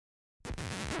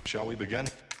Shall we begin?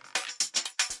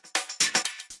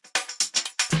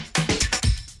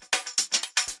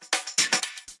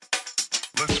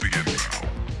 Let's begin now.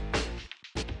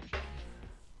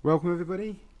 Welcome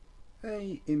everybody,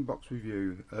 a inbox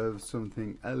review of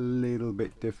something a little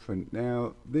bit different.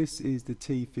 Now this is the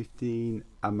T-15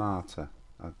 Armata.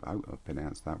 I hope I've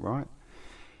pronounced that right.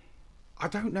 I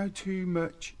don't know too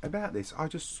much about this. I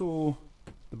just saw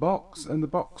the box and the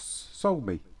box sold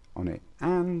me on it,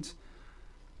 and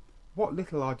what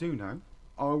little I do know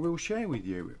I will share with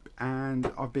you. And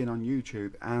I've been on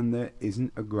YouTube and there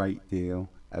isn't a great deal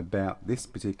about this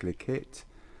particular kit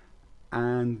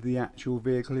and the actual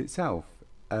vehicle itself.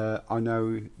 I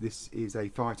know this is a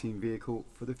fighting vehicle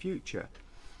for the future.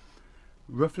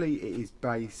 Roughly it is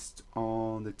based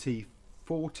on the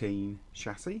T-15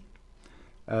 chassis,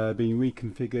 being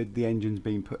reconfigured. The engine's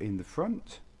been put in the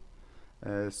front,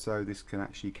 so this can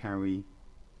actually carry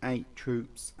 8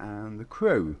 troops and the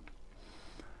crew,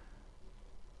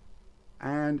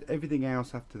 and everything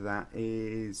else after that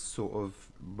is sort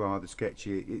of rather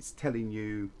sketchy. It's telling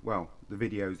you, well, the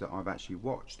videos that I've actually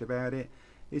watched about it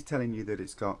is telling you that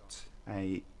it's got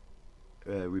a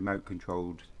remote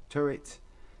controlled turret.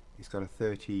 It's got a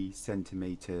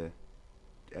 30cm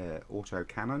auto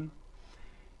cannon.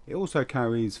 It also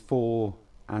carries 4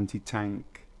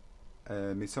 anti-tank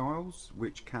missiles,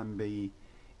 which can be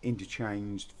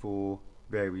interchanged for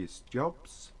various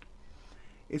jobs.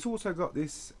 It's also got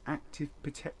this active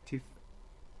protective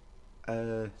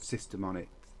system on it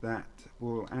that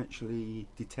will actually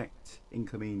detect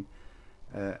incoming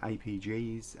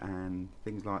APGs and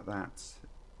things like that,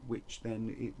 which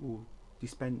then it will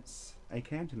dispense a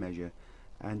countermeasure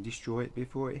and destroy it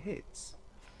before it hits.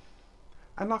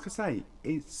 And like I say,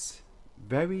 it's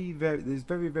very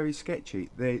sketchy.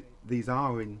 These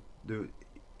are in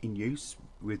use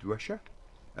with Russia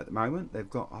at the moment. They've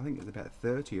got, I think it's about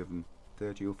 30 of them,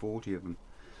 30 or 40 of them.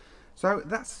 So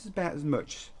that's about as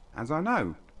much as I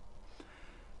know.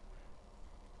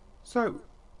 So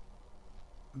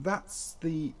that's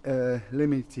the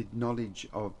limited knowledge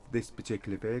of this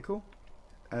particular vehicle.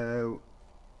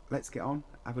 Let's get on,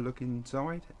 have a look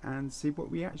inside and see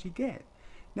what we actually get.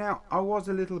 Now, I was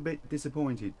a little bit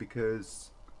disappointed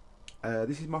because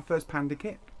this is my first Panda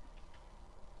kit.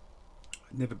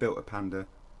 Never built a Panda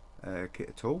kit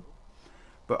at all,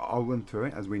 but I'll run through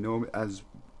it as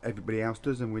everybody else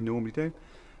does, and we normally do.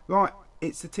 Right,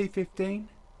 it's the T-15.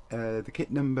 The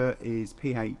kit number is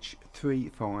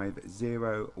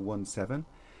PH35017.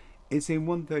 It's in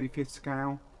 1/35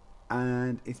 scale,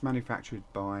 and it's manufactured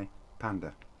by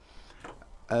Panda.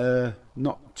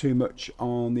 Not too much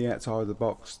on the outside of the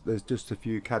box. There's just a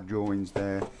few CAD drawings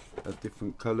there of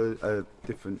different colours,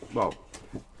 well,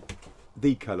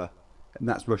 the colour, and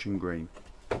that's Russian green.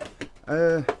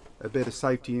 A bit of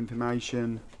safety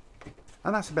information,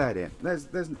 and that's about it.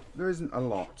 There isn't a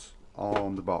lot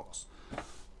on the box.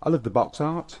 I love the box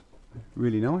art,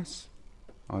 really nice.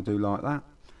 I do like that,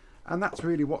 and that's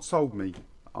really what sold me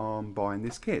on buying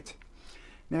this kit.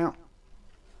 Now,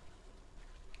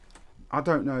 I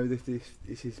don't know if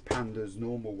this is Panda's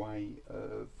normal way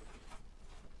of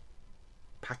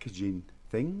packaging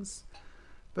things,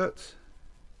 but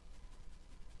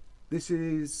it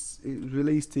was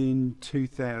released in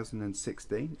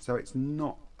 2016, so it's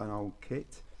not an old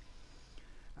kit.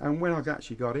 And when I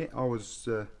actually got it, I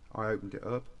opened it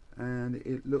up, and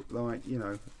it looked like, you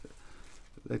know,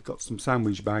 they've got some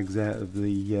sandwich bags out of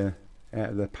the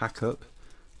pack up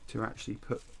to actually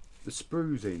put the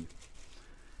sprues in.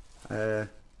 The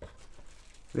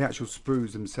actual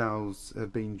sprues themselves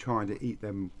have been trying to eat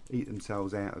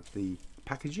themselves out of the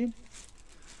packaging.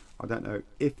 I don't know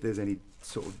if there's any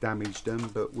sort of damage done,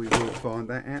 but we will find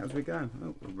that out as we go.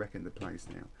 Oh, we're wrecking the place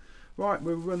now. Right,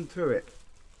 we'll run through it.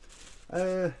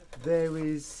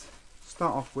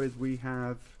 Start off with, we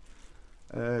have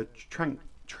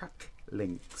track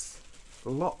links.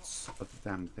 Lots of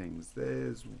damn things.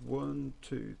 There's 1,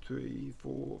 2, 3,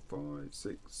 4, 5,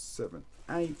 6, 7,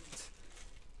 8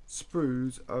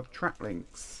 sprues of track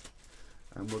links,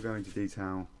 and we're going to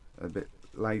detail a bit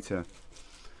later.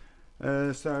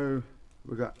 So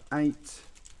we've got 8,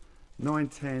 9,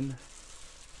 10,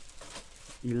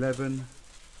 11,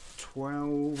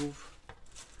 12,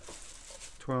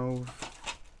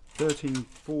 13,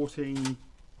 14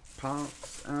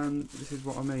 parts, and this is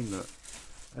what I mean. Look,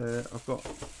 I've got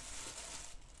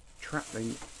track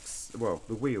links, well,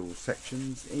 the wheel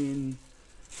sections in,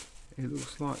 it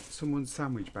looks like someone's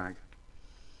sandwich bag.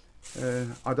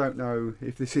 I don't know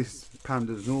if this is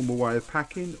Panda's normal way of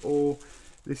packing, or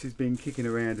this has been kicking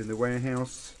around in the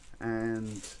warehouse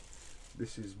and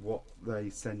this is what they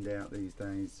send out these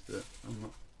days, but I'm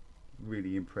not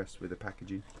really impressed with the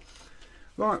packaging.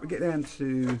 Right, we get down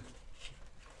to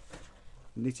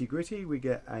nitty gritty. We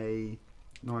get a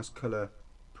nice colour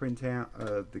printout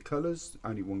of the colours,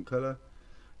 only one colour,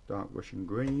 dark Russian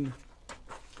green,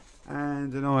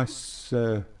 and a nice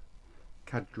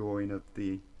CAD drawing of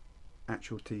the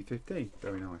actual T-15,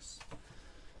 very nice.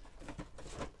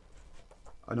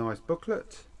 A nice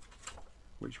booklet,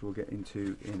 which we'll get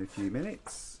into in a few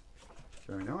minutes,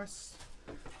 very nice.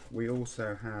 We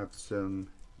also have some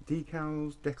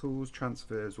decals, decals,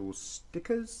 transfers or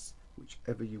stickers,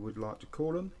 whichever you would like to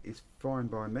call them, is fine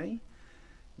by me.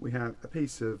 We have a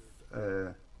piece of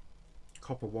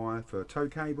copper wire for a tow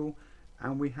cable,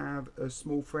 and we have a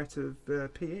small fret of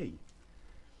PE.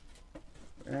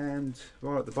 And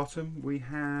right at the bottom we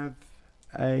have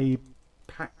a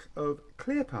pack of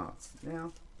clear parts.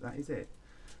 Now that is it.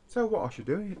 So what I should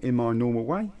do in my normal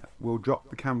way, we'll drop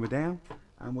the camera down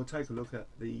and we'll take a look at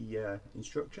the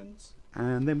instructions,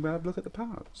 and then we'll have a look at the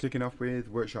parts. Kicking off with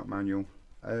workshop manual.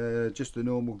 Just a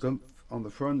normal gump on the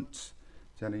front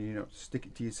telling you not to stick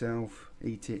it to yourself,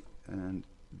 eat it and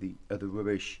the other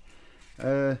rubbish.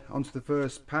 Onto the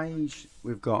first page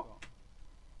we've got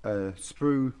a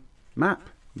sprue map,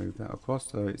 move that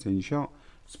across so it's in shot,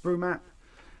 sprue map,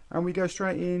 and we go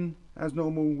straight in as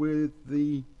normal with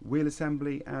the wheel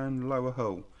assembly and lower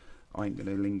hull. I ain't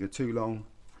going to linger too long.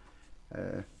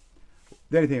 The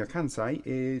only thing I can say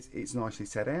is it's nicely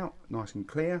set out, nice and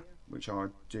clear, which I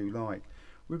do like.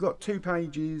 We've got 2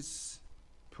 pages,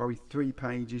 probably 3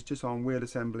 pages just on wheel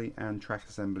assembly and track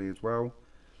assembly as well,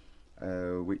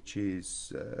 which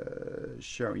is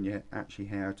showing you actually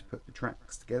how to put the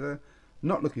tracks together.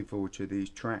 Not looking forward to these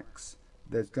tracks.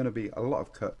 There's going to be a lot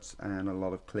of cuts and a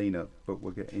lot of cleanup, but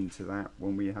we'll get into that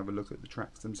when we have a look at the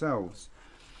tracks themselves.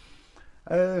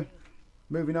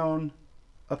 Moving on,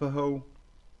 upper hull,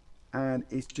 and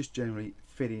it's just generally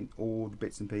fitting all the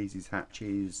bits and pieces,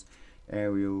 hatches,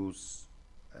 aerials,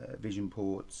 vision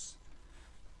ports,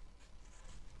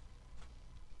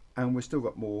 and we've still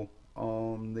got more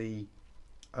on the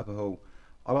upper hull.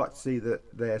 I like to see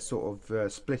that they're sort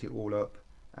of split it all up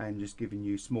and just giving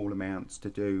you small amounts to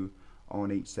do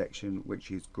on each section,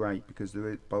 which is great because there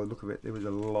is, by the look of it, there is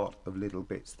a lot of little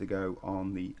bits to go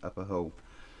on the upper hull.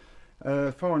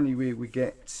 Finally we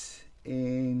get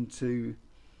into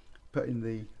putting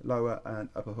the lower and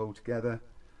upper hull together.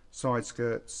 Side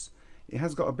skirts, it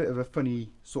has got a bit of a funny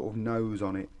sort of nose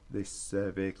on it, this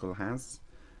vehicle has,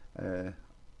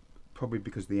 probably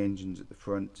because the engine's at the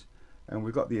front, and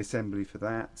we've got the assembly for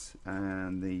that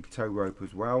and the tow rope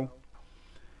as well.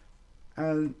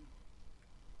 And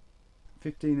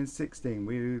 15 and 16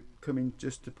 we're coming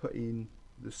just to put in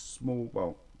the small,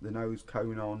 well, the nose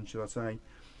cone on, should I say,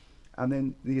 and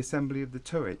then the assembly of the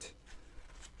turret.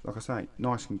 Like I say,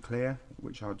 nice and clear,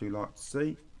 which I do like to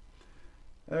see.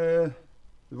 The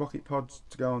rocket pods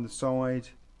to go on the side,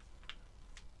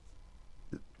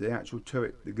 the actual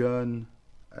turret, the gun,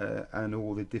 and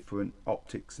all the different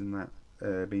optics and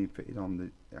that being fitted on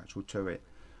the actual turret.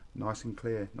 Nice and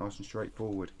clear, nice and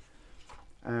straightforward.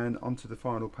 And onto the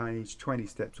final page, 20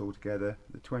 steps altogether.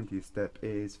 The 20th step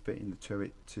is fitting the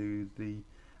turret to the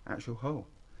actual hull.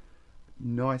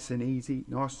 Nice and easy,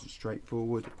 nice and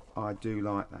straightforward. I do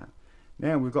like that.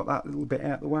 Now we've got that little bit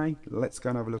out of the way, let's go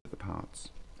and have a look at the parts.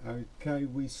 Okay,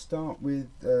 we start with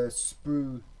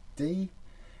sprue D.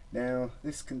 Now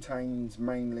this contains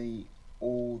mainly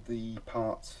all the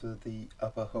parts for the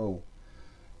upper hull,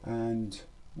 and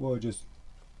we'll just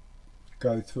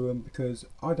go through them because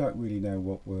I don't really know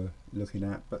what we're looking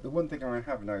at. But the one thing I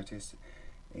have noticed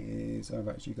is I've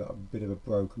actually got a bit of a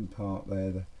broken part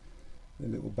there. The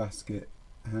little basket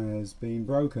has been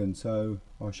broken, so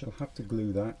I shall have to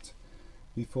glue that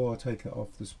before I take it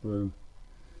off the sprue.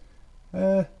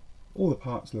 All the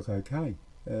parts look okay,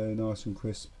 nice and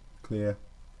crisp, clear,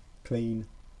 clean.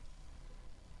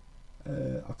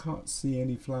 I can't see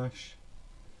any flash.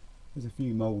 There's a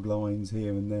few mould lines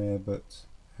here and there, but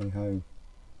hey ho,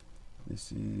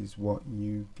 this is what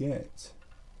you get.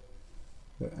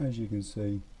 But as you can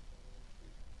see,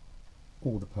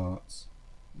 all the parts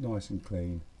nice and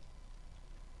clean.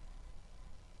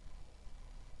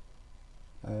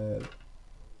 And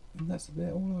that's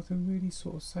about all I can really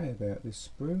sort of say about this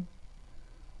sprue.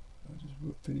 I'll just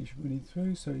finish running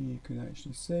through so you can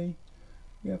actually see.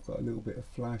 We have got a little bit of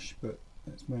flash, but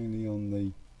that's mainly on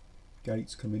the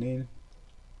gates coming in.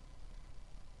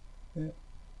 Yeah,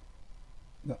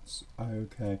 that's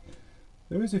okay.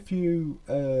 There is a few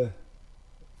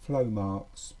flow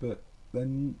marks, but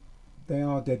then they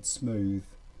are dead smooth.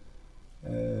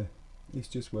 It's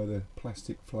just where the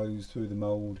plastic flows through the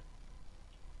mould.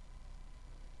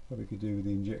 Probably could do with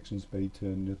the injection speed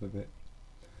turned up a bit.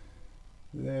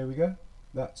 There we go.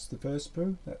 That's the first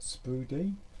sprue. That's sprue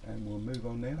D, and we'll move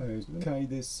on now. Okay,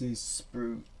 this is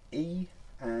sprue E,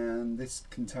 and this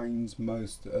contains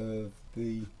most of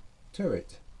the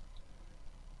turret.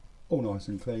 All nice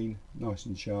and clean, nice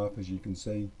and sharp, as you can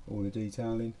see, all the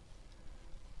detailing.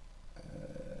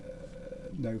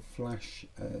 No flash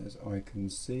as I can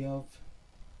see of,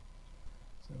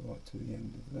 so right to the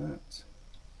end of that.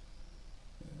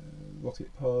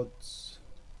 Rocket pods,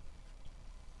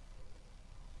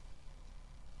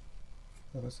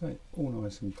 like I say, all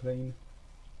nice and clean.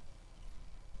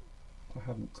 I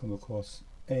haven't come across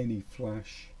any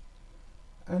flash,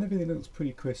 and everything looks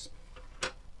pretty crisp.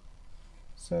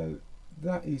 So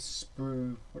that is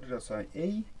sprue, what did I say,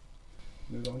 E?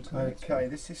 Move on to the next one.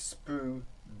 This is sprue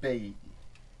B.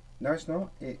 No, it's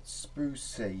not, it's sprue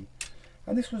C.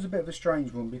 And this was a bit of a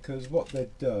strange one, because what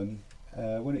they'd done,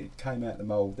 when it came out the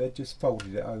mould, they'd just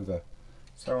folded it over.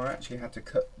 So I actually had to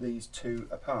cut these two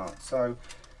apart. So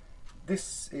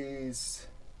this is,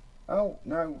 oh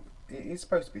no, it is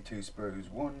supposed to be two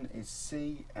sprues. One is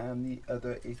C and the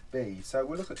other is B. So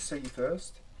we'll look at C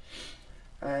first.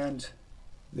 And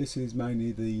this is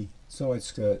mainly the side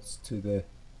skirts to the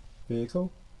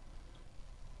vehicle.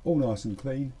 All nice and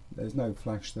clean, there's no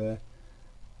flash there.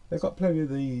 They've got plenty of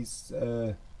these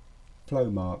flow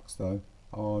marks though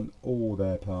on all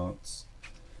their parts.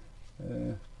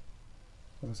 Like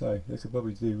I say, they could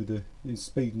probably do with the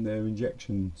speeding their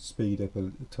injection speed up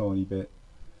a tiny bit,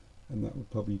 and that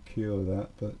would probably cure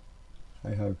that, but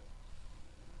hey ho.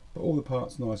 But all the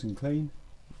parts nice and clean.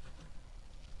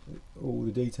 All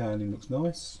the detailing looks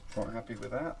nice. Quite happy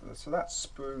with that. So that's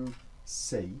sprue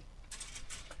C,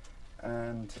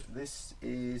 and this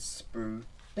is sprue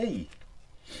B,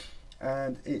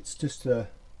 and it's just a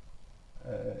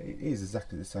it is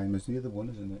exactly the same as the other one,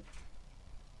 isn't it?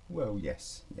 Well,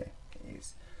 yes, yeah, it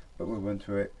is, but we'll run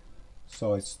through it.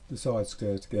 The side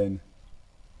skirt again,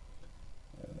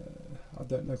 I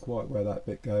don't know quite where that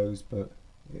bit goes, but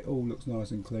it all looks nice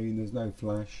and clean. There's no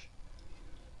flash.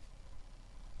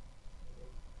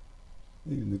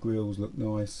 Even the grills look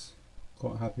nice,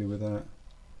 quite happy with that.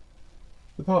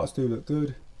 The parts do look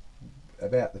good.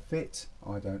 About the fit,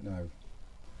 I don't know.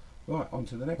 Right, on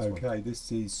to the next one. Okay,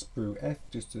 this is sprue F,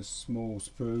 just a small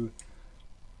sprue.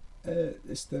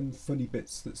 It's them funny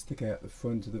bits that stick out the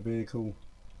front of the vehicle.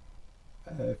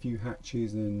 A few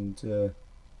hatches and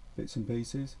bits and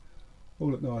pieces.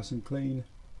 All look nice and clean.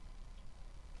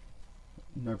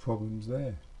 No problems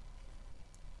there.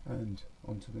 And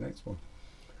on to the next one.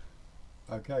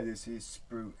 Okay, this is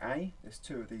sprue A. There's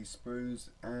two of these sprues,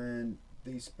 and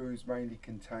these sprues mainly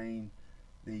contain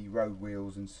the road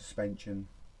wheels and suspension,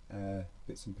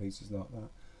 bits and pieces like that.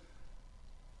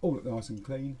 All look nice and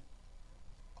clean.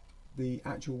 The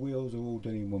actual wheels are all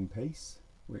done in one piece,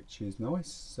 which is nice,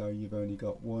 so you've only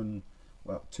got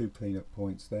two cleanup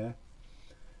points there,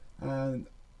 and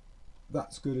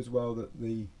that's good as well, that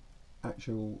the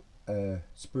actual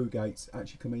sprue gates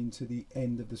actually come into the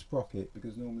end of the sprocket,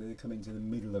 because normally they come into the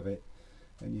middle of it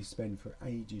and you spend for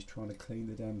ages trying to clean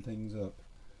the damn things up.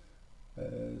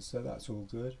 So that's all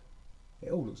good.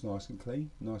 It all looks nice and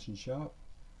clean, nice and sharp.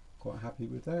 Quite happy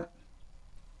with that.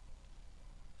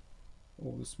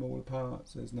 All the smaller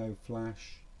parts, there's no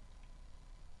flash.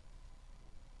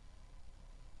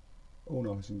 All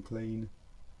nice and clean.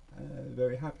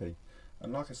 Very happy.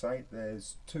 And like I say,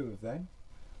 there's two of them.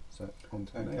 So on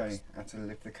to the next. I had to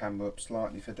lift the camera up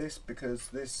slightly for this, because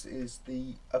this is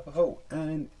the upper hull,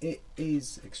 and it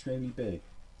is extremely big.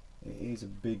 It is a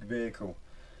big vehicle.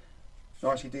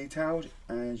 Nicely detailed,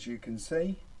 as you can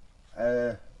see.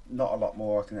 Not a lot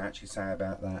more I can actually say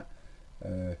about that.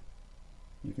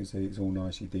 You can see it's all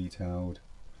nicely detailed,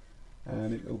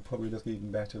 and it will probably look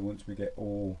even better once we get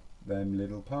all them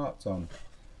little parts on.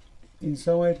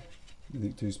 Inside,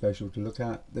 nothing too special to look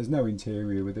at. There's no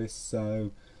interior with this,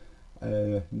 so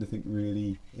nothing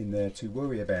really in there to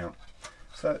worry about.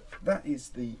 So that is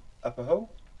the upper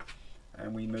hull,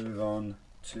 and we move on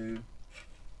to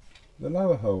the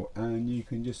lower hull, and you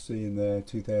can just see in there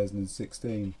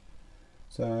 2016.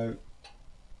 So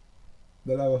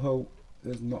the lower hull,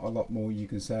 there's not a lot more you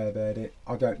can say about it.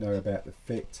 I don't know about the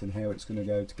fit and how it's going to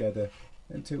go together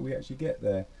until we actually get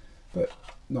there, but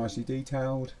nicely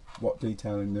detailed. What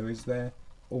detailing there is there,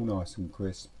 all nice and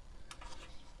crisp.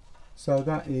 So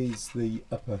that is the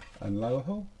upper and lower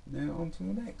hull. Now on to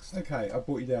the next. Okay, I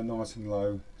brought you down nice and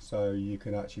low so you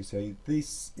can actually see.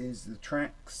 This is the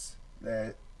tracks.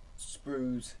 They're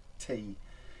sprues T.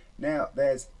 Now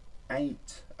there's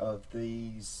 8 of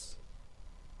these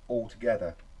all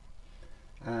together.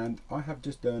 and I have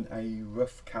just done a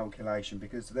rough calculation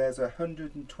because there's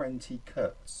 120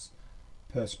 cuts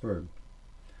per sprue,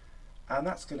 and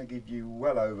that's going to give you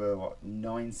well over what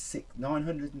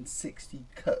 960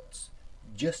 cuts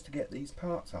just to get these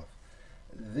parts off.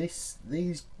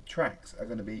 These tracks are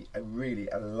going to be really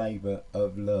a labour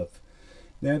of love.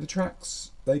 Now the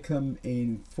tracks, they come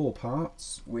in 4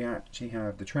 parts. We actually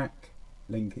have the track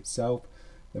link itself,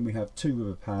 then we have 2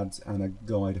 rubber pads and a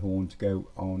guide horn to go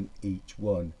on each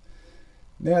one.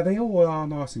 Now they all are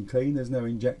nice and clean, there's no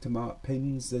injector mark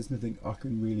pins, there's nothing I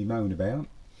can really moan about.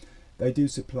 They do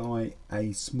supply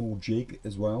a small jig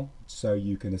as well, so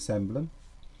you can assemble them.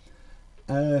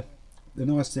 The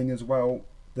nice thing as well,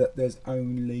 that there's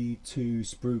only 2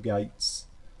 sprue gates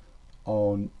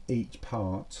on each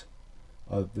part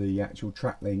of the actual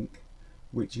track link,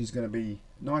 which is going to be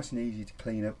nice and easy to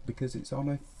clean up because it's on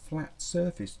a flat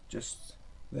surface just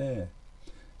there.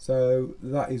 So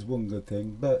that is one good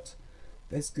thing, but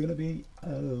there's going to be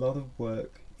a lot of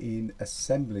work in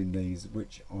assembling these,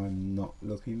 which I'm not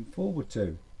looking forward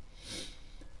to.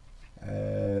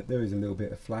 There is a little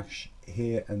bit of flash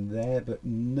here and there, but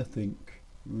nothing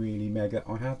really mega.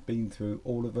 I have been through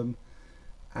all of them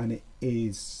and it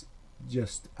is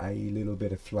just a little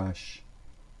bit of flash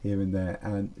here and there,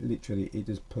 and literally it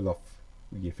just pull off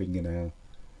with your fingernail.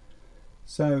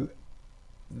 So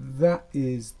that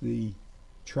is the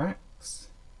tracks.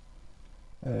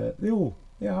 They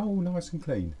are all nice and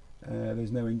clean.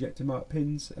 There's no injector mark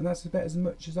pins, and that's about as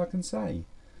much as I can say,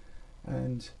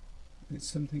 and it's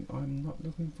something I'm not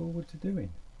looking forward to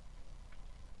doing.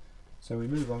 So we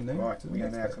move on now. Right, we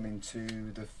are now coming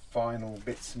to the final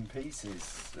bits and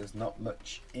pieces. There's not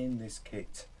much in this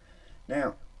kit.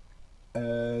 Now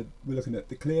we're looking at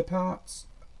the clear parts.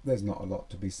 There's not a lot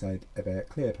to be said about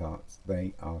clear parts.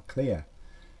 They are clear.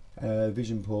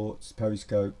 Vision ports,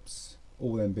 periscopes,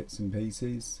 all them bits and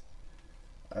pieces.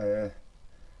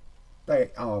 They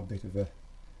are a bit of a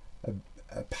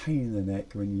pain in the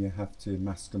neck when you have to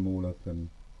mask them all up and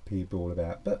peel all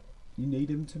about, but you need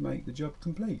them to make the job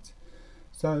complete.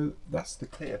 So that's the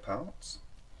clear parts,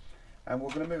 and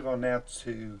we're going to move on now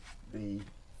to the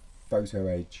photo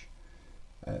edge.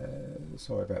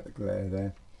 Sorry about the glare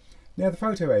there. Now the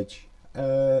photo edge,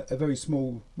 a very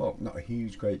small, well, not a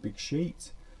huge great big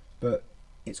sheet, but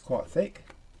it's quite thick,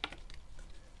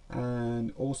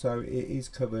 and also it is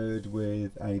covered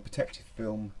with a protective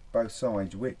film both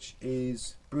sides, which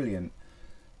is brilliant,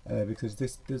 because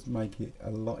this does make it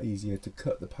a lot easier to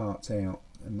cut the parts out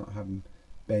and not have them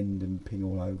bend and ping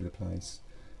all over the place.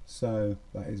 So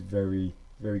that is very,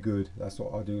 very good. That's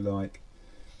what I do like.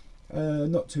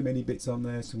 Not too many bits on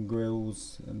there, some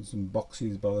grills and some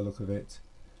boxes by the look of it.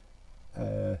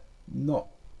 Not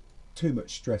too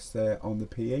much stress there on the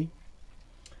PE.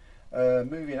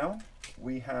 Moving on,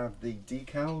 we have the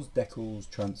decals, decals,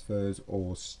 transfers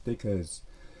or stickers.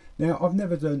 Now I've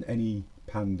never done any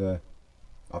Panda,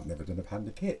 I've never done a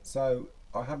Panda kit, so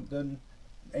I haven't done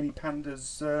any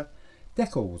Panda's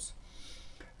decals.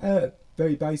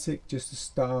 Very basic, just a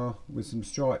star with some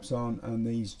stripes on, and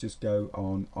these just go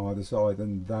on either side,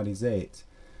 and that is it.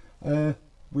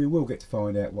 We will get to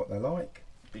find out what they're like,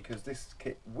 because this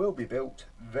kit will be built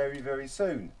very, very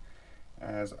soon,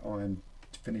 as I'm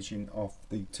finishing off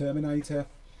the Terminator,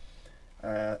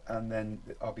 and then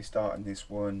I'll be starting this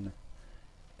one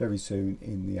very soon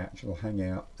in the actual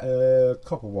hangout.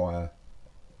 Copper wire,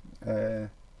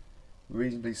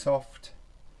 reasonably soft,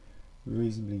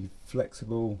 reasonably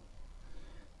flexible.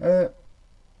 The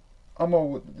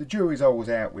jury's always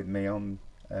out with me on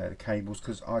the cables,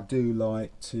 because I do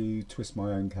like to twist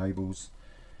my own cables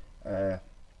for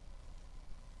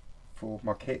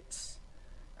my kits,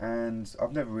 and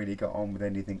I've never really got on with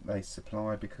anything they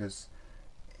supply because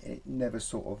it never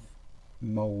sort of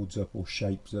moulds up or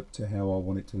shapes up to how I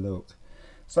want it to look.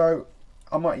 So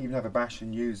I might even have a bash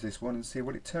and use this one and see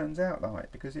what it turns out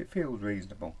like, because it feels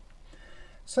reasonable.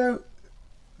 So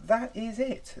that is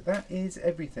it. That is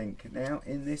everything now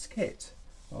in this kit.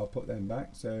 I'll put them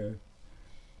back so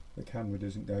the camera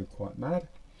doesn't go quite mad.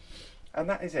 And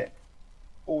that is it.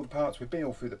 All the parts, we've been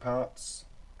all through the parts,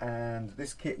 and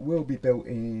this kit will be built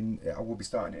in, I will be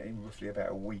starting it in roughly about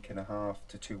a week and a half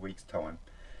to 2 weeks time.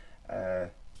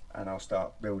 And I'll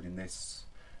start building this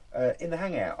in the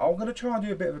hangout. I'm going to try and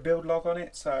do a bit of a build log on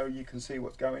it so you can see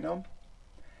what's going on.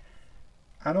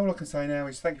 And all I can say now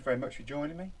is thank you very much for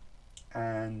joining me,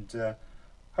 and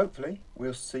hopefully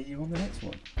we'll see you on the next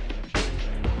one.